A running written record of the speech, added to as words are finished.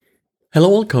Hello,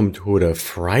 welcome to the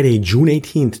Friday, June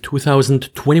 18th,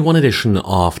 2021 edition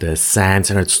of the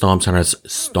SANS and Storm Center's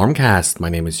StormCast. My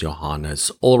name is Johannes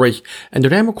Ulrich, and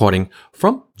today I'm recording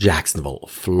from Jacksonville,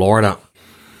 Florida.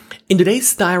 In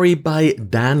today's diary by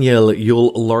Daniel,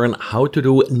 you'll learn how to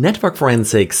do network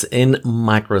forensics in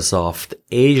Microsoft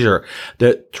Azure.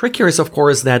 The trick here is, of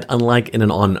course, that unlike in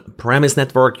an on-premise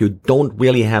network, you don't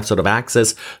really have sort of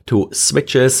access to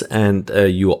switches and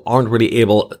you aren't really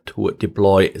able to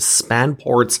deploy span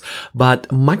ports. But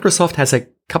Microsoft has a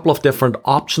couple of different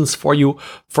options for you.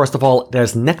 First of all,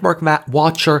 there's Network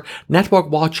Watcher.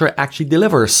 Network Watcher actually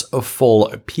delivers a full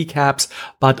PCAPs,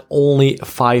 but only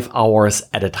 5 hours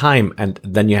at a time. And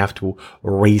then you have to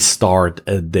restart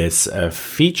this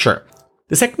feature.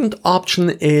 The second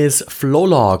option is flow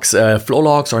logs. Flow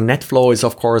logs or NetFlow is,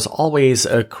 of course, always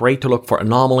great to look for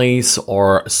anomalies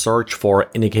or search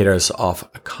for indicators of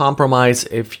compromise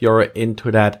if you're into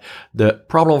that. The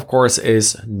problem, of course,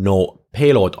 is no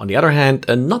payload. On the other hand,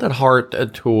 not that hard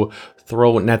to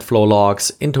throw NetFlow logs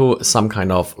into some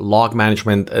kind of log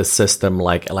management system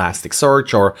like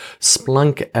Elasticsearch or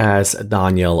Splunk, as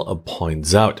Daniel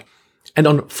points out. And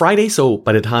on Friday, so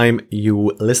by the time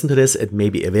you listen to this, it may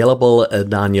be available.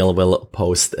 Daniel will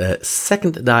post a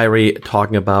second diary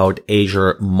talking about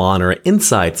Azure Monitor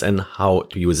Insights and how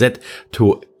to use it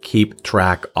to keep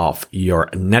track of your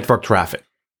network traffic.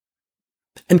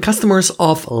 And customers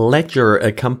of Ledger,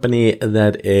 a company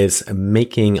that is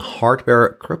making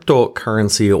hardware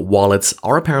cryptocurrency wallets,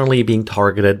 are apparently being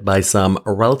targeted by some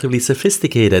relatively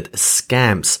sophisticated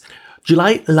scams.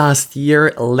 July last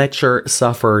year, Ledger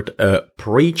suffered a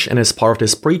breach, and as part of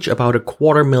this breach, about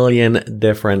 250,000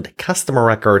 different customer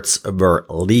records were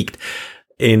leaked.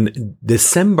 In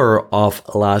December of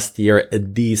last year,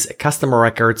 these customer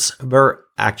records were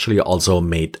actually also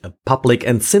made public.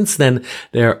 And since then,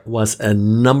 there was a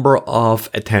number of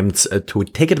attempts to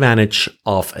take advantage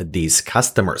of these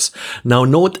customers. Now,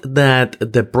 note that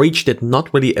the breach did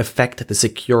not really affect the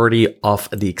security of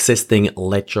the existing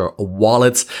Ledger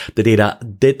wallets. The data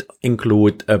did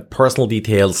include personal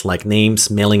details like names,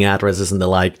 mailing addresses, and the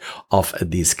like of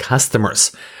these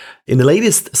customers. In the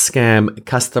latest scam,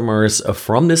 customers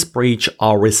from this breach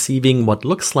are receiving what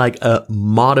looks like a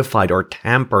modified or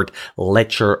tampered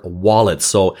Ledger wallet.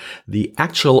 So the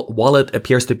actual wallet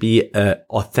appears to be an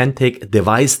authentic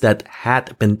device that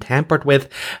had been tampered with,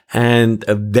 and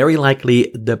very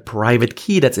likely the private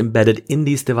key that's embedded in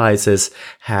these devices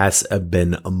has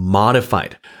been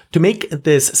modified. To make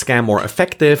this scam more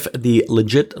effective, the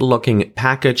legit-looking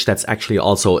package that's actually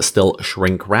also still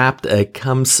shrink-wrapped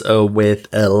comes with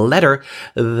a letter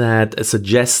that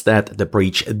suggests that the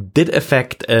breach did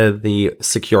affect the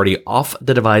security of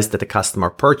the device that the customer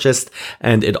purchased,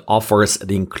 and it offers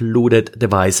the included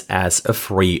device as a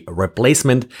free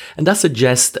replacement, and thus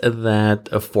suggests that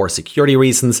for security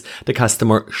reasons, the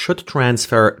customer should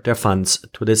transfer their funds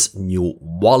to this new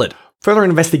wallet. Further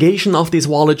investigation of these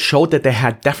wallets showed that they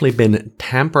had definitely been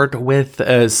tampered with,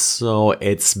 so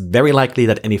it's very likely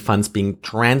that any funds being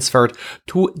transferred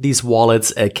to these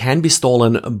wallets can be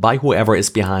stolen by whoever is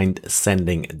behind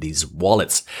sending these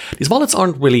wallets. These wallets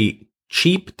aren't really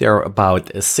cheap. They're about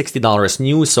 $60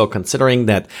 new. So considering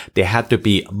that they had to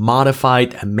be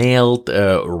modified, mailed,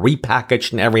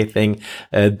 repackaged and everything,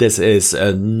 this is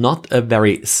not a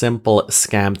very simple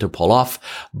scam to pull off,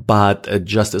 but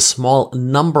just a small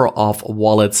number of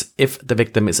wallets, if the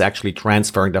victim is actually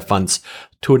transferring the funds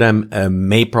to them,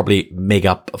 may probably make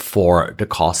up for the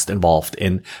cost involved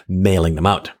in mailing them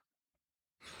out.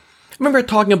 When we're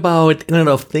talking about Internet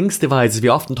of Things devices, we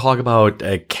often talk about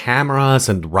cameras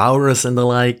and routers and the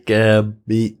like.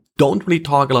 We don't really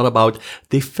talk a lot about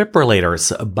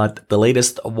defibrillators, but the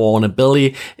latest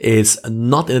vulnerability is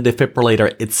not in the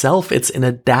defibrillator itself. It's in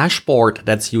a dashboard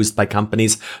that's used by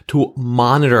companies to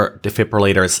monitor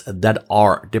defibrillators that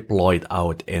are deployed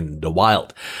out in the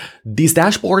wild. These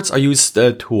dashboards are used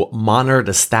to monitor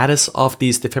the status of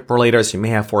these defibrillators. You may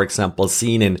have, for example,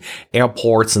 seen in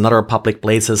airports and other public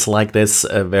places like this,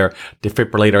 where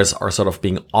defibrillators are sort of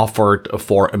being offered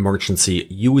for emergency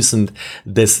use. And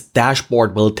this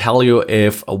dashboard will tell you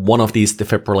if one of these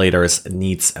defibrillators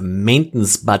needs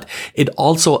maintenance, but it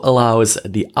also allows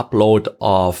the upload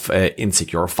of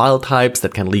insecure file types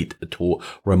that can lead to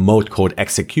remote code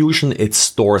execution. It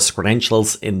stores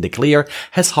credentials in the clear,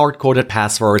 has hard-coded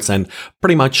passwords, and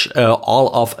pretty much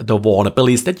all of the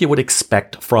vulnerabilities that you would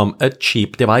expect from a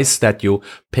cheap device that you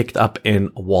picked up in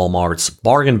Walmart's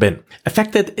bargain bin.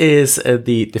 Affected is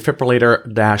the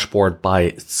defibrillator dashboard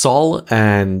by Sol,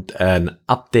 and an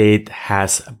update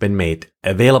has been made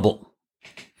available.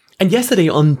 And yesterday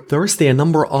on Thursday, a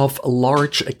number of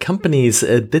large companies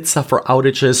did suffer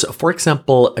outages. For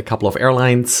example, a couple of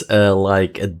airlines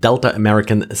like Delta,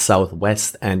 American,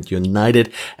 Southwest, and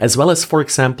United, as well as, for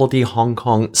example, the Hong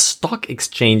Kong Stock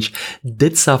Exchange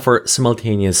did suffer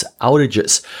simultaneous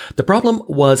outages. The problem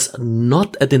was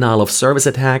not a denial of service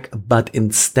attack, but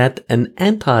instead an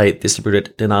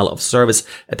anti-distributed denial of service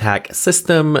attack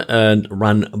system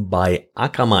run by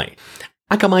Akamai.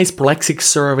 Akamai's Prolexic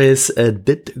service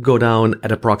did go down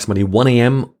at approximately 1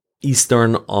 a.m.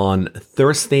 Eastern on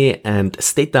Thursday and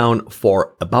stayed down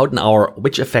for about an hour,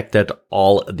 which affected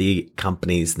all the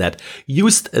companies that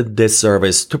used this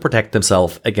service to protect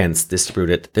themselves against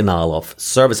distributed denial of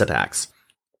service attacks.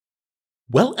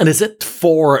 Well, and that's it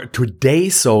for today.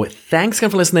 So thanks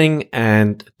again for listening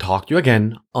and talk to you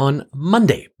again on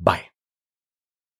Monday. Bye.